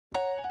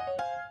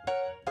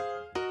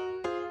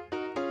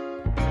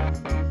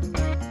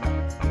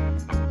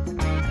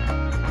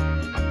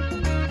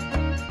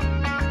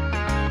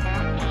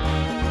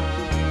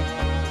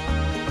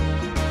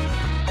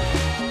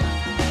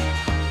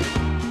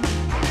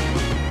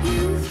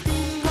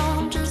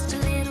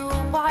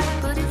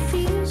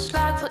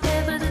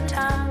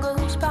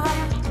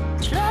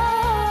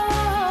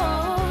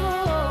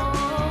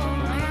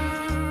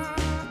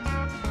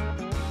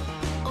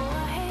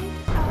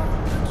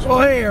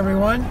Well, hey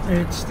everyone,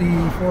 it's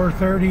the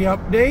 4:30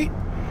 update,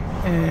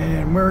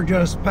 and we're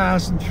just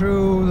passing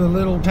through the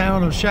little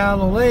town of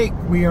Shallow Lake.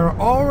 We are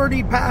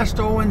already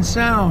past Owen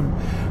Sound.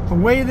 The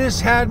way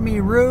this had me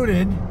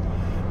routed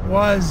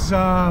was,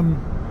 look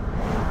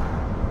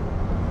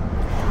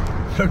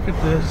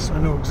at this,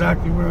 I know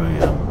exactly where I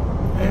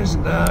am.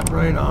 Isn't that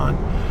right on?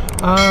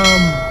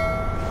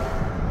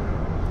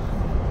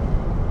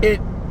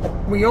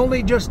 We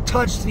only just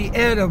touched the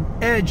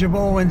edge of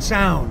Owen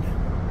Sound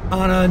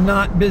on a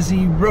not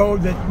busy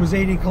road that was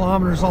 80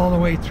 kilometers all the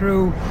way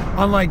through.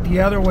 Unlike the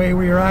other way,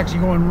 we were actually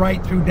going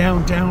right through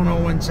downtown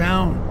Owen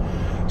Sound.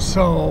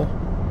 So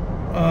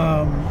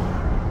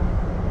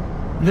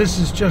this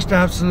is just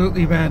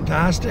absolutely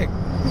fantastic.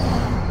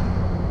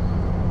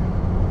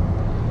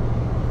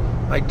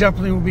 I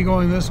definitely will be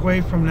going this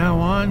way from now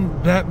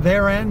on,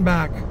 there and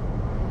back.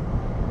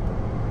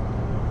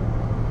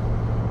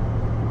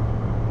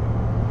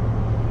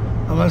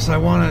 Unless I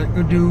want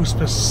to do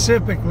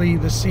specifically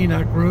the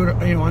scenic route,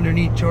 you know,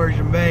 underneath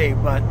Georgian Bay,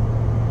 but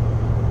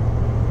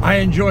I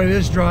enjoy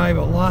this drive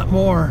a lot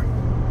more.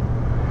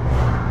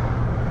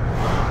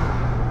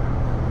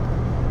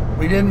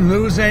 We didn't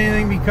lose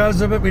anything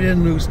because of it. We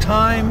didn't lose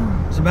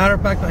time. As a matter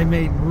of fact, I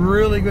made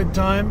really good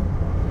time.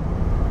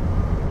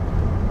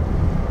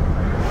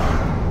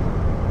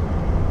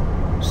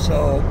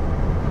 So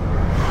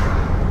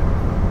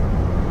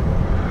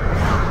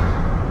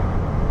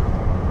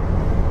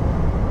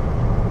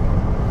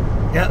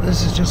yeah,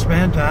 this is just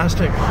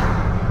fantastic.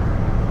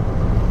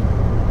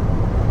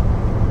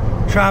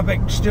 Traffic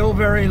still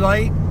very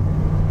light.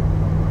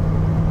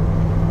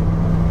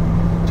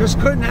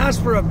 Just couldn't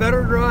ask for a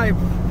better drive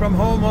from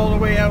home all the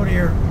way out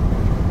here.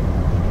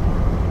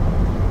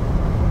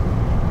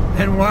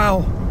 And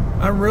wow,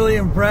 I'm really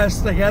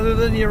impressed. Like, other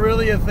than the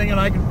Aurelia thing, and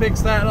I can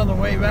fix that on the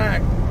way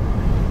back.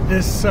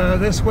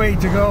 This way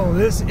to go.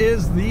 This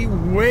is the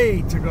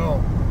way to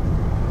go.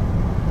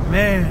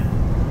 Man.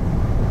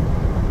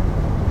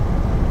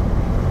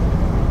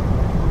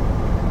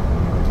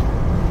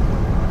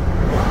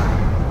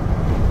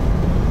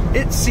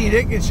 It's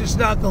scenic, it's just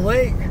not the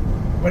lake,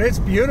 but it's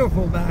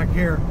beautiful back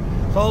here.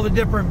 It's all the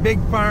different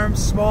big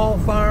farms, small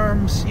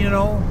farms, you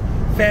know,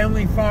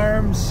 family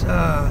farms,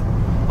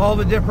 all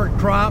the different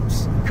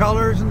crops,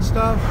 colors and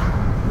stuff.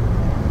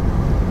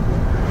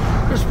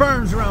 There's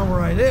farms around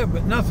where I live,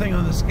 but nothing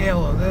on the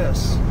scale of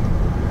this.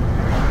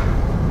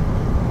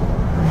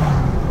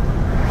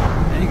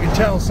 And you can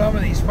tell some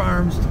of these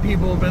farms, the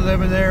people have been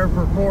living there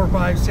for 4,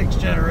 5, 6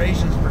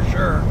 generations for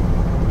sure.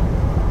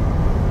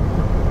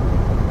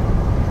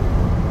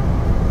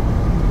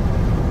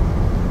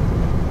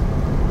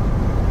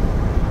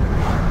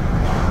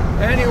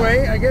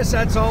 Anyway, I guess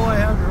that's all I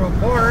have to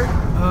report.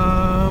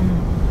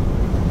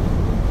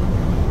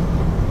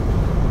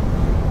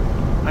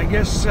 I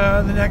guess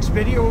the next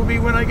video will be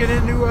when I get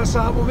into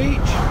Sauble Beach.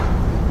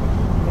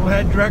 We'll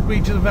head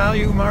directly to the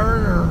Value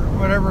Mart, or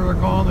whatever they're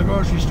calling the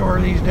grocery store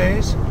these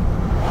days.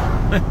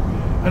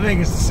 I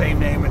think it's the same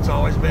name it's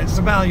always been. It's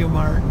the Value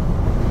Mart.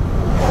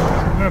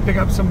 I'm going to pick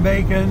up some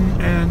bacon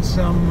and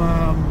some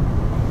a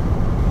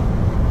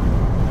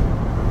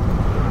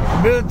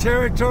bit of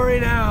territory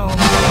now.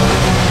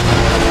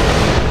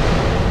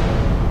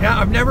 Yeah,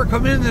 I've never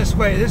come in this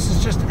way. This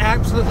is just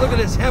absolute. Look at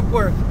this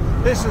Hepworth.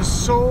 This is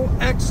so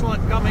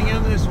excellent coming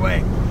in this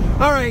way.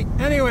 All right,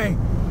 anyway.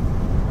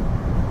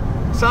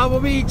 Sauble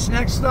Beach,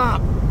 next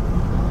stop.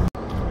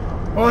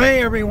 Well,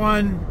 hey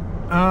everyone.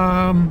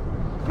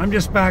 I'm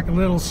just back a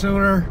little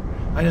sooner.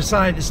 I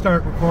decided to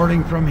start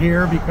recording from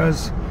here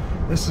because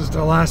this is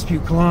the last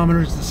few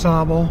kilometers to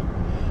Sauble.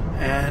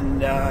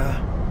 And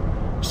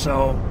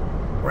so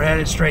we're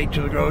headed straight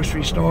to the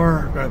grocery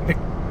store. Gotta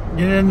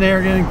get in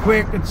there, get in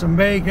quick, get some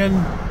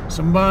bacon,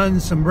 some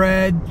buns, some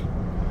bread,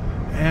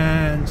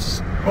 and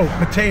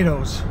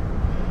potatoes.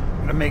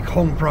 I'm gonna make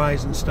home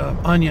fries and stuff.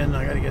 Onion,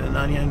 I gotta get an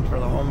onion for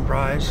the home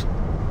fries.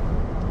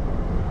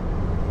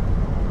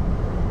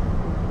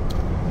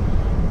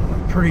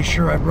 I'm pretty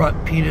sure I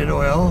brought peanut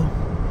oil.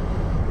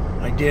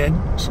 I did,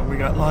 so we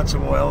got lots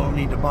of oil, don't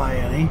need to buy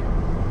any.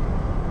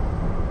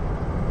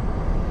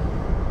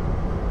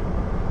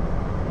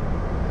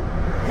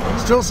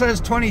 Still says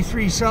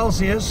 23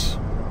 Celsius.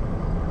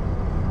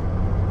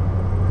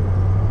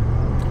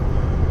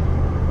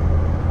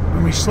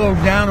 When we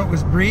slowed down, it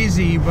was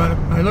breezy, but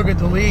I look at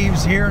the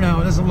leaves here now,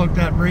 it doesn't look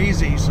that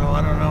breezy, so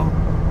I don't know.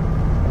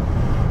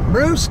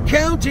 Bruce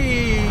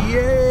County,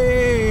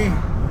 yay!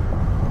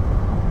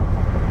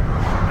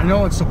 I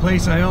know it's the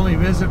place I only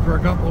visit for a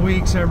couple of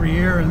weeks every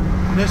year, and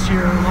this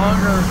year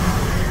longer.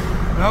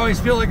 I always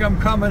feel like I'm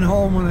coming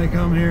home when I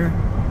come here.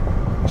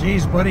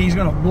 Jeez, buddy, he's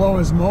gonna blow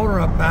his motor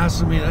up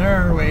passing me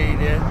there the way he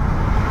did.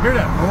 Hear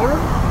that motor?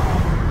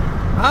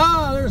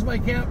 Ah, there's my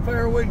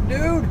campfire wood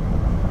dude,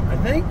 I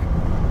think.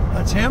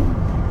 That's him.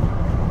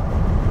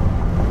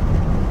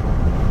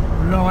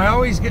 No, I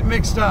always get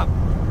mixed up.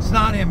 It's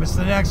not him, it's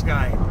the next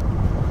guy.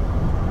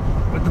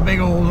 With the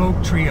big old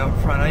oak tree out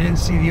front. I didn't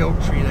see the oak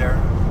tree there.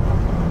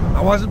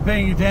 I wasn't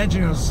paying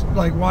attention. It was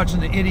like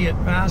watching the idiot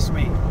pass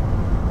me.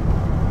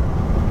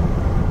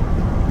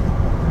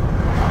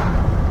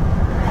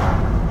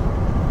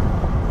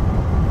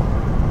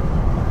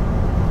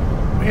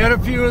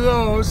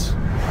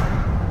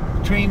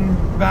 videos between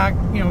back,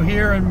 you know,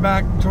 here and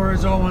back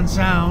towards Owen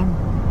Sound.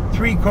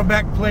 3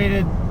 Quebec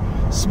plated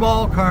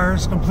small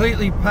cars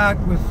completely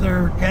packed with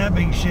their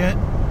camping shit.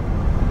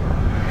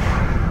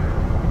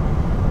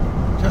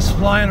 Just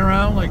flying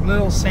around like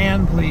little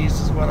sand fleas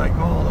is what I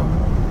call them.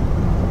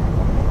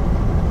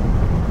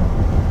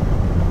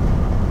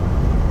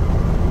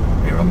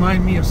 They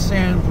remind me of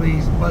sand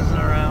fleas buzzing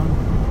around.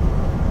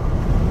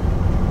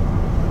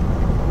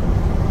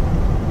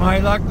 My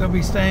luck, they'll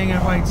be staying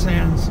at White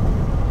Sands.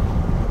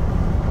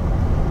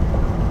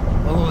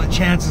 Although the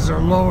chances are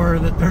lower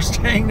that they're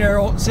staying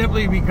there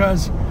simply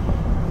because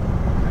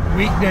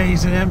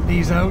weekdays it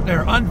empties out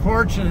there.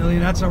 Unfortunately,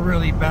 that's a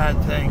really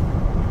bad thing.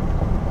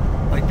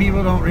 Like,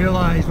 people don't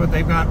realize what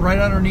they've got right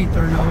underneath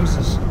their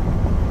noses.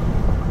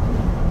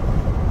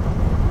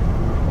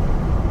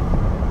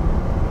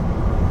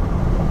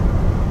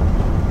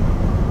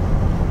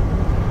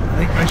 I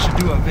think I should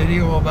do a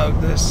video about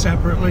this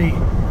separately.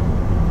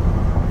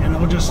 You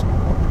know, just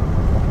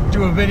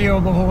do a video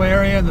of the whole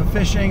area, the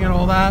fishing and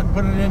all that,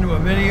 put it into a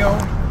video,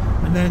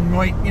 and then,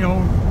 like, you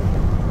know,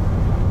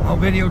 I'll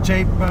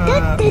videotape,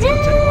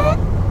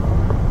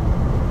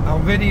 I'll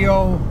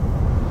video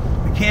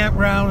the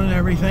campground and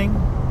everything,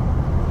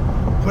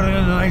 put it in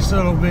a nice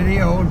little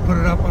video and put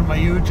it up on my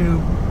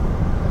YouTube.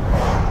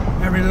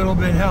 Every little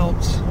bit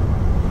helps.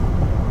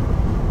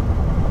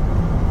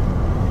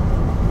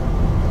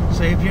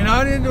 So if you're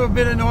not into a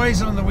bit of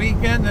noise on the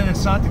weekend, then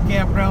it's not the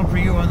campground for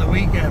you on the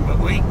weekend. But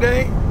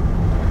weekday,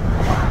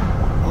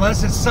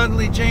 unless it's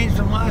suddenly changed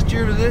from last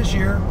year to this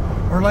year,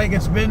 or like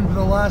it's been for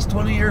the last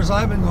 20 years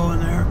I've been going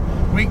there,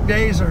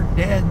 weekdays are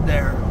dead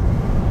there.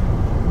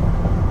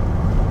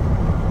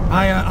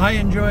 I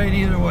enjoy it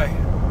either way.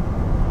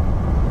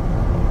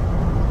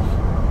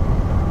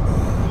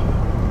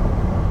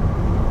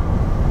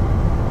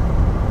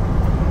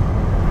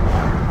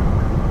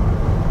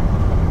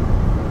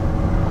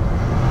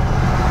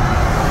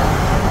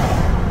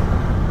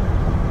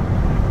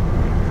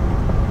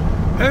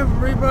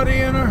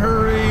 Everybody in a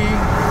hurry.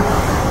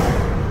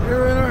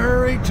 You're in a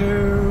hurry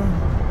too.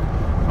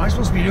 Am I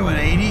supposed to be doing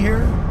 80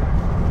 here?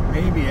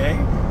 Maybe, eh?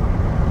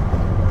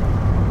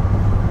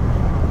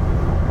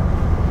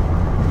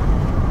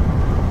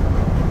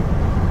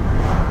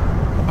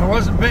 I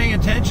wasn't paying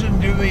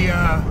attention to the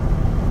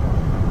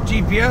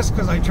GPS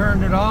because I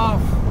turned it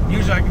off.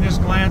 Usually I can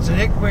just glance at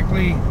it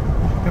quickly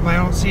if I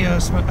don't see a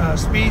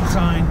speed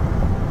sign.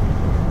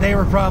 They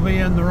were probably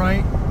in the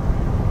right.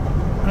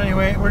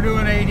 Anyway, we're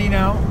doing 80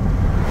 now.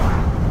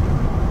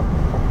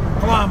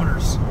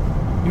 Kilometers.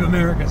 You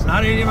Americans,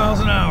 not 80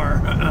 miles an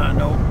hour.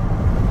 Nope.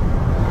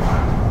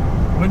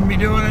 Wouldn't be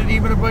doing it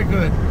even if I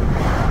could.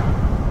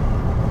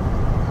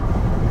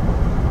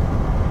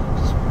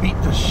 Just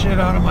beat the shit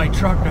out of my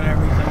truck and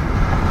everything.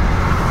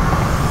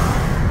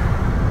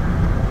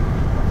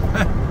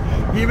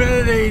 Even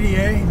at 80,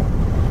 eh?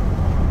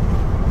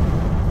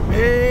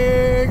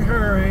 Big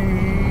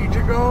hurry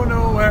to go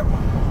nowhere.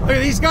 Look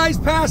at these guys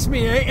past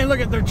me, eh? And look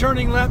at, they're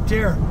turning left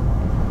here.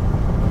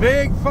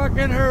 Big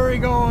fucking hurry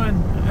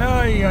going.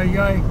 Ay, ay,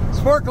 ay. It's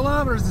 4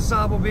 kilometers to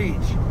Sauble Beach.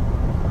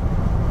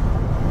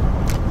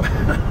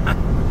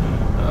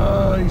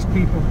 Oh, these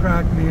people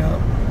crack me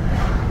up.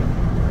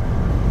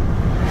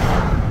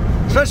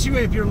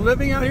 Especially if you're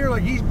living out here,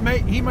 like he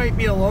might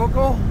be a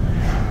local.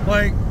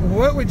 Like,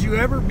 what would you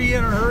ever be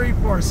in a hurry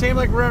for? Same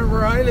like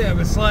where I live.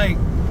 It's like,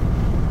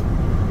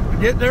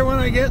 get there when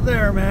I get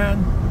there,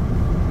 man.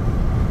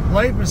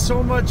 Life is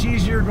so much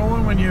easier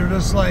going when you're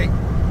just like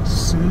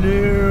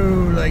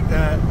slow like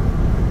that.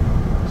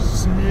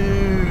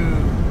 Slow.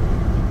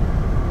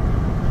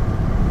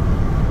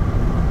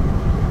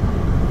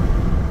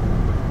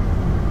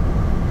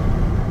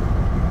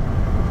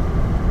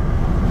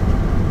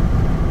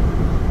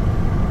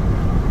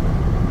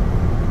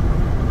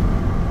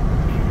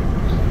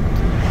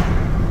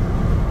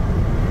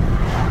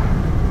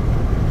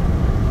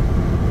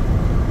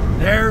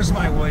 There's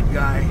my wood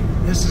guy.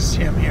 This is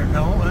him here.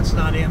 No, that's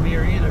not him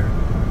here either.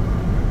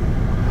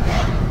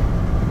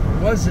 Or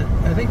was it?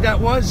 I think that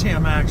was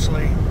him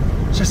actually.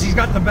 It's just he's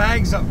got the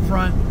bags up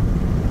front,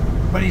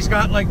 but he's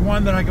got like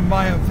one that I can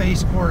buy a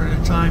face cord at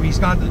a time. He's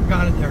got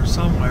it there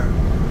somewhere.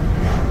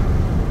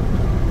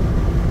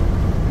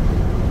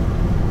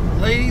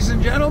 Ladies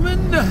and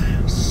gentlemen,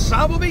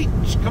 Sauble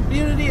Beach,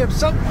 community of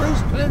South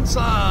Bruce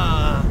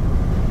Peninsula.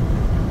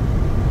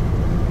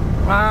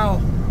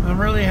 Wow, I'm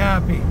really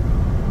happy.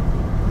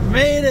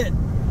 Made it.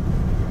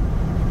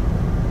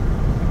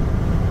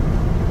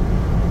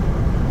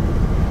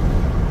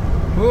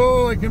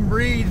 Oh, I can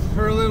breathe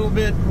for a little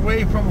bit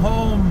away from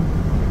home.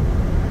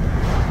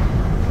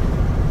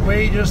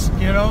 Way just,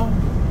 you know,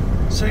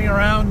 sitting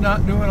around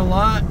not doing a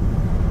lot.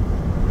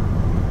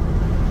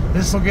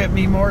 This will get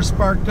me more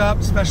sparked up,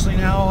 especially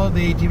now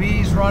the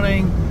ATV's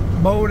running.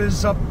 Boat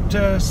is up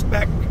to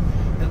spec,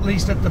 at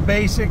least at the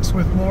basics,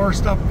 with more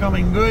stuff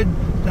coming good.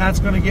 That's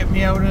going to get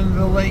me out into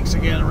the lakes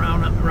again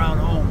around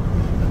home.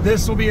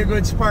 This will be a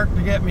good spark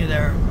to get me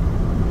there.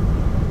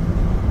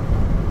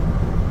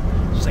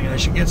 Just thinking I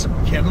should get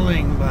some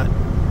kindling, but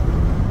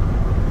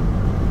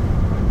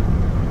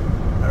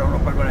I don't know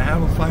if I'm going to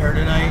have a fire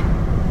tonight.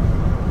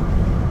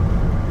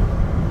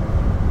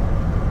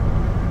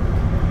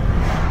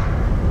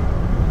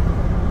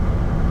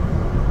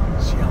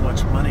 See how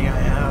much money I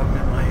have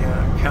in my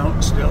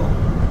account still.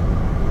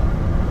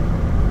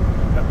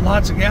 Got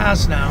lots of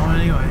gas now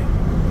anyway.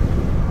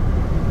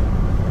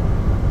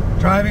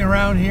 Driving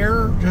around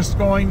here, just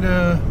going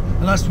to,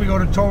 unless we go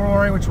to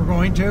Travelaire, which we're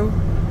going to.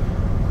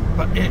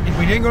 But if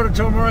we didn't go to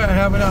Travelaire,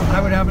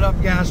 I would have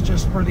enough gas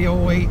just for the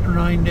whole 8 or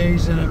 9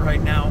 days in it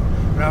right now,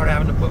 without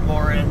having to put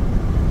more in.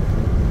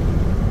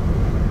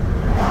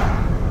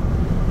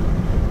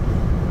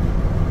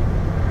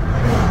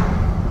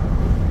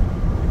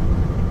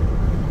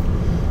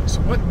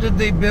 So what did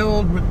they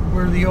build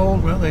where the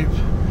old, well, they've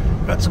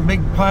got some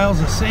big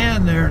piles of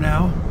sand there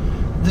now.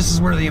 This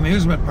is where the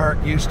amusement park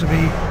used to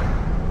be.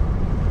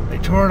 They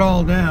tore it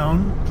all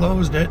down,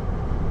 closed it.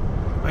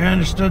 I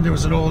understood there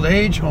was an old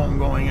age home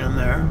going in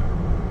there.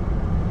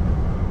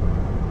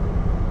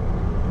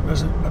 It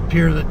doesn't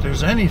appear that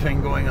there's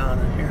anything going on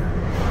in here.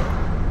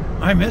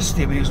 I miss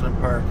the amusement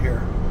park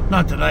here.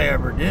 Not that I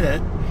ever did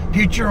it.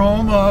 Future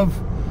home of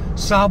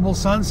Sauble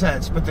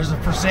Sunsets, but there's a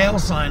for sale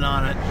sign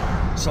on it.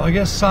 So I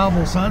guess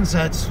Sauble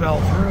Sunsets fell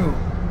through.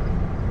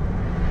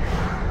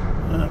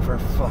 For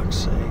fuck's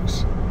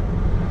sakes.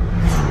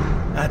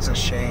 That's a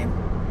shame.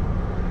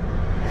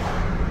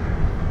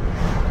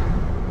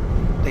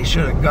 They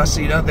should have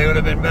gussied up. They would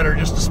have been better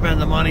just to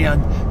spend the money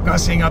on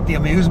gussying up the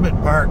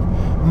amusement park,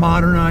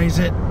 modernize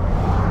it,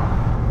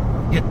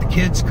 get the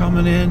kids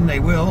coming in. They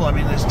will. I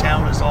mean, this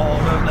town is all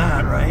about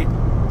that, right?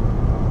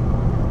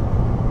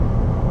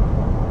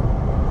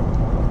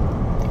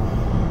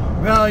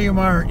 Value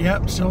Mart.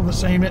 Yep, still the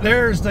same.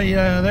 There's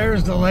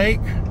the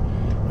lake.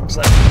 Looks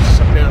like there's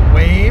a bit of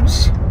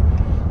waves.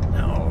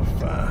 Now,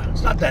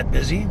 it's not that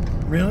busy,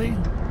 really.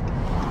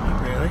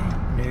 Not really.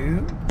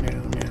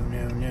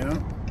 No.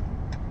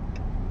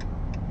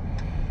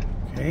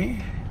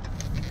 Okay,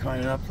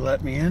 kind enough to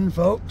let me in,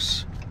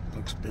 folks.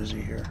 Looks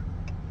busy here.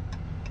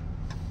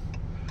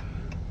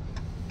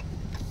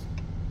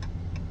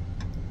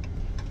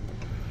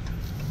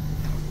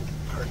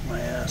 Park my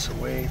ass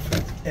away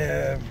from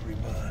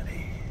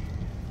everybody.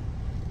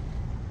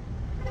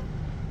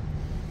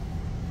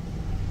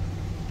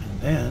 And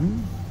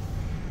then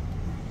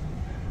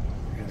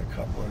get a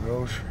couple of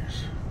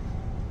groceries.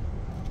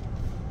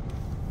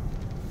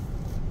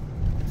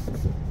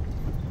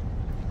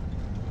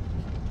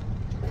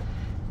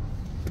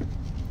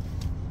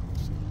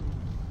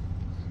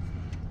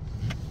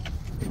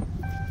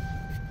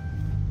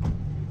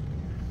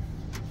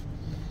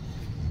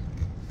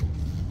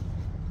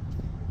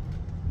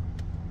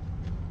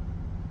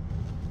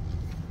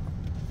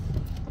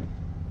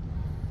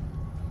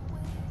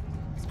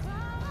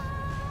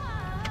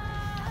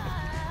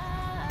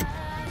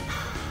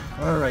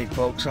 All right,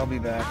 folks, I'll be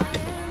back.